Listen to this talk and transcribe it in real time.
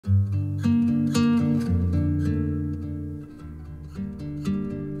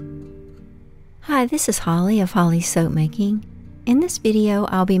Hi, this is Holly of Holly's Soapmaking. In this video,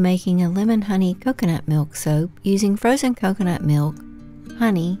 I'll be making a lemon honey coconut milk soap using frozen coconut milk,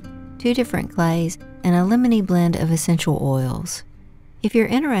 honey, 2 different clays, and a lemony blend of essential oils. If you're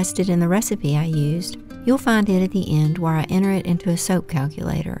interested in the recipe I used, you'll find it at the end where I enter it into a soap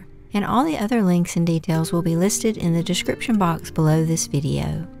calculator, and all the other links and details will be listed in the description box below this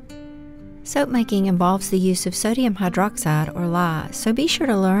video. Soap making involves the use of sodium hydroxide or lye, so be sure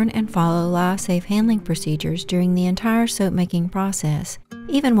to learn and follow lye-safe handling procedures during the entire soap making process,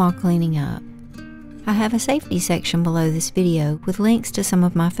 even while cleaning up. I have a safety section below this video with links to some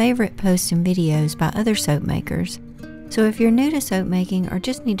of my favorite posts and videos by other soap makers, so if you're new to soap making or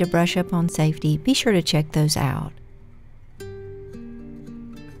just need to brush up on safety, be sure to check those out.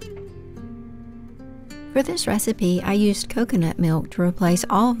 For this recipe, I used coconut milk to replace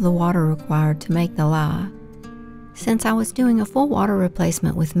all of the water required to make the lye. Since I was doing a full water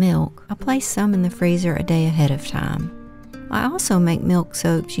replacement with milk, I placed some in the freezer a day ahead of time. I also make milk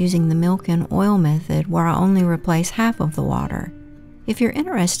soaps using the milk and oil method where I only replace half of the water. If you're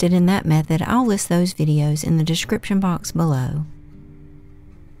interested in that method, I'll list those videos in the description box below.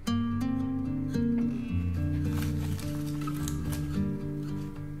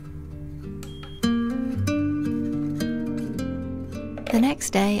 The next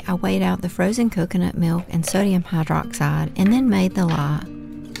day, I weighed out the frozen coconut milk and sodium hydroxide and then made the lye.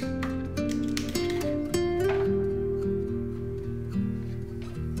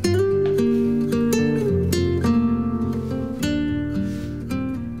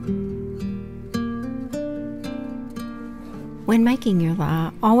 When making your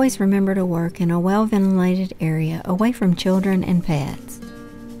lye, always remember to work in a well-ventilated area away from children and pets.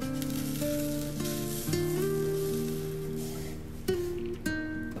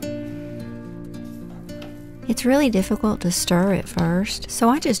 It's really difficult to stir at first, so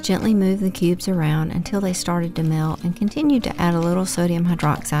I just gently moved the cubes around until they started to melt and continued to add a little sodium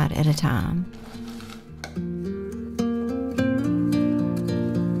hydroxide at a time.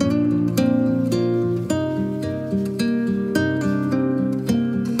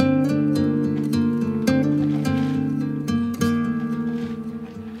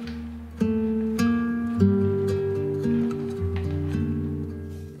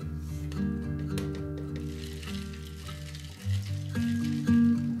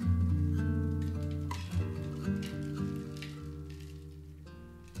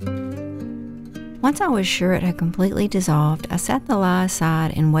 Once I was sure it had completely dissolved, I set the lye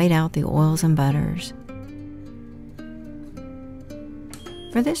aside and weighed out the oils and butters.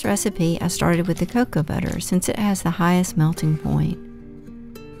 For this recipe, I started with the cocoa butter since it has the highest melting point.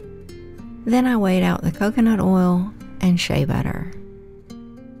 Then I weighed out the coconut oil and shea butter.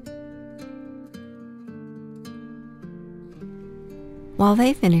 While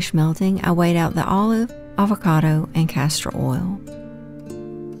they finished melting, I weighed out the olive, avocado, and castor oil.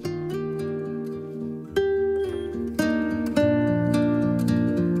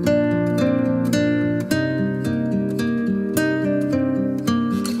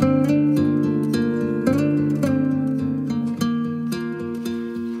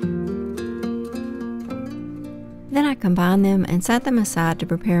 Then I combined them and set them aside to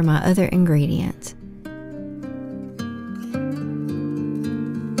prepare my other ingredients.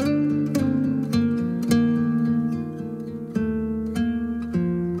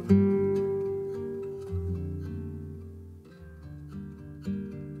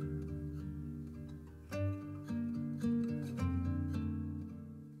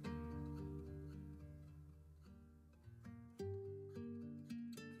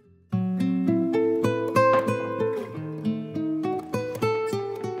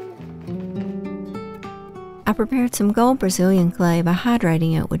 I prepared some gold Brazilian clay by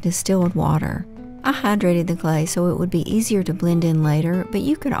hydrating it with distilled water. I hydrated the clay so it would be easier to blend in later, but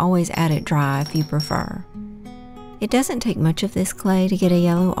you could always add it dry if you prefer. It doesn't take much of this clay to get a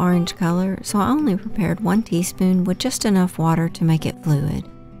yellow-orange color, so I only prepared 1 teaspoon with just enough water to make it fluid.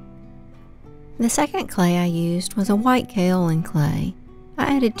 The second clay I used was a white kaolin clay.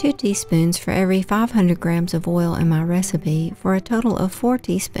 I added 2 teaspoons for every 500 grams of oil in my recipe for a total of 4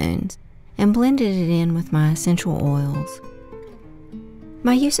 teaspoons. And blended it in with my essential oils.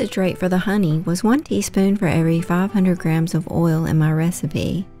 My usage rate for the honey was 1 teaspoon for every 500 grams of oil in my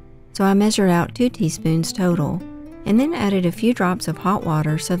recipe, so I measured out 2 teaspoons total, and then added a few drops of hot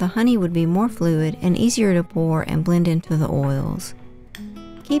water so the honey would be more fluid and easier to pour and blend into the oils.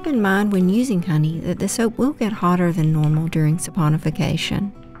 Keep in mind when using honey that the soap will get hotter than normal during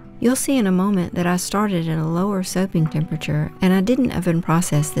saponification. You'll see in a moment that I started at a lower soaping temperature and I didn't oven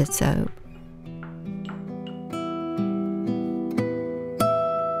process this soap.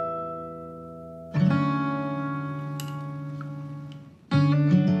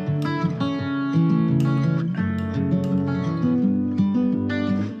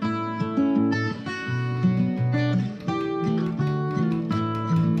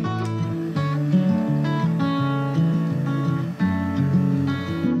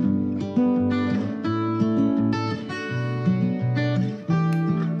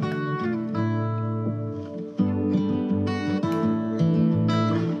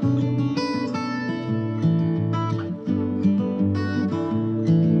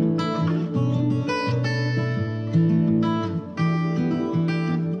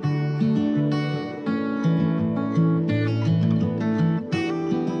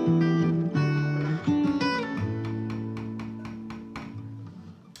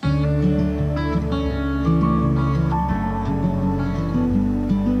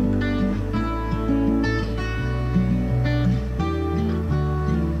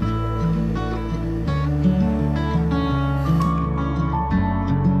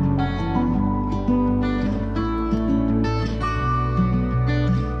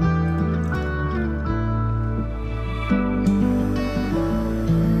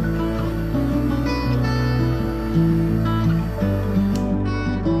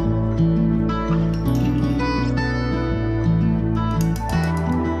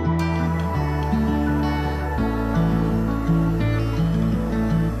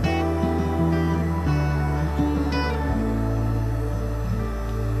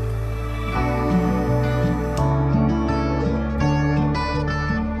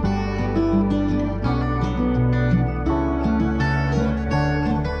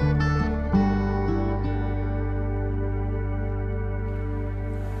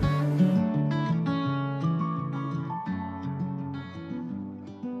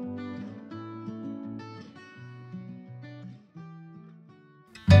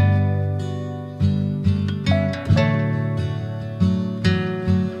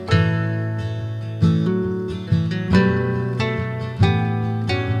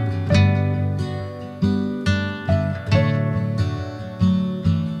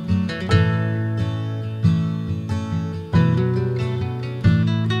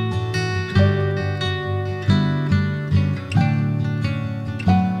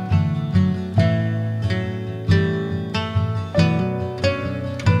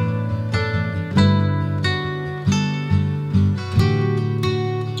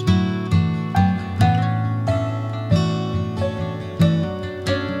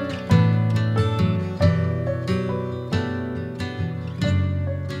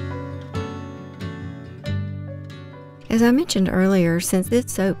 As I mentioned earlier, since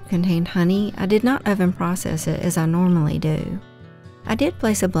this soap contained honey, I did not oven process it as I normally do. I did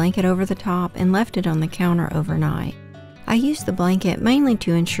place a blanket over the top and left it on the counter overnight. I used the blanket mainly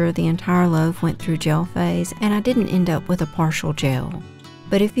to ensure the entire loaf went through gel phase and I didn't end up with a partial gel.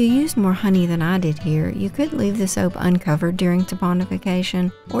 But if you used more honey than I did here, you could leave the soap uncovered during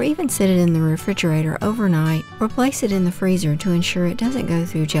saponification, or even sit it in the refrigerator overnight, or place it in the freezer to ensure it doesn't go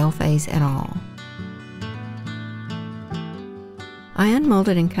through gel phase at all. I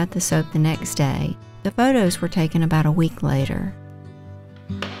unmolded and cut the soap the next day. The photos were taken about a week later.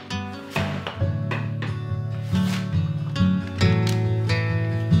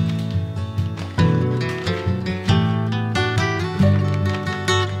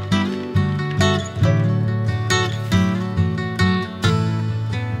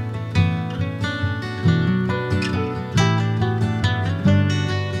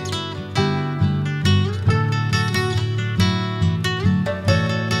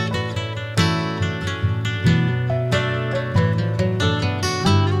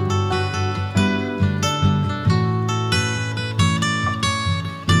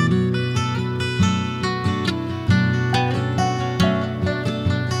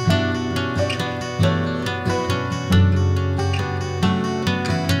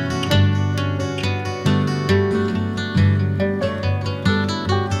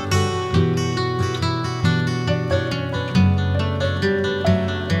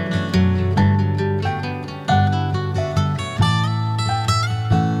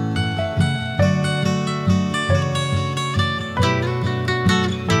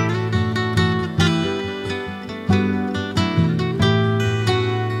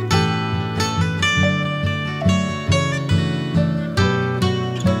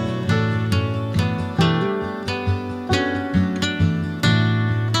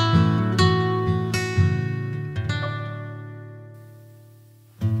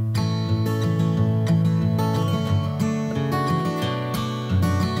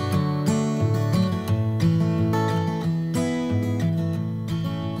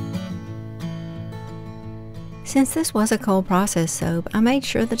 Since this was a cold process soap, I made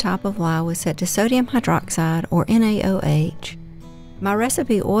sure the top of lye was set to sodium hydroxide, or NaOH. My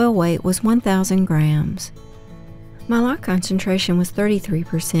recipe oil weight was 1,000 grams. My lye concentration was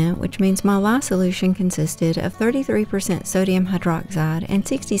 33%, which means my lye solution consisted of 33% sodium hydroxide and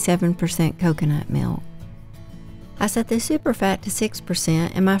 67% coconut milk. I set the superfat to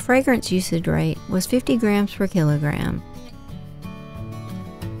 6% and my fragrance usage rate was 50 grams per kilogram.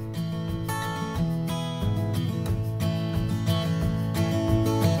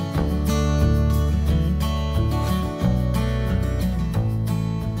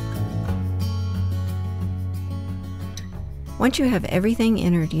 Once you have everything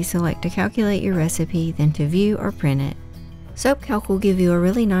entered, you select to calculate your recipe, then to view or print it. SOAPCALC will give you a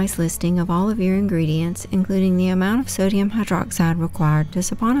really nice listing of all of your ingredients, including the amount of sodium hydroxide required to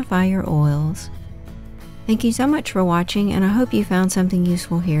saponify your oils. Thank you so much for watching, and I hope you found something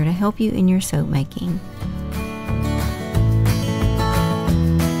useful here to help you in your soap making.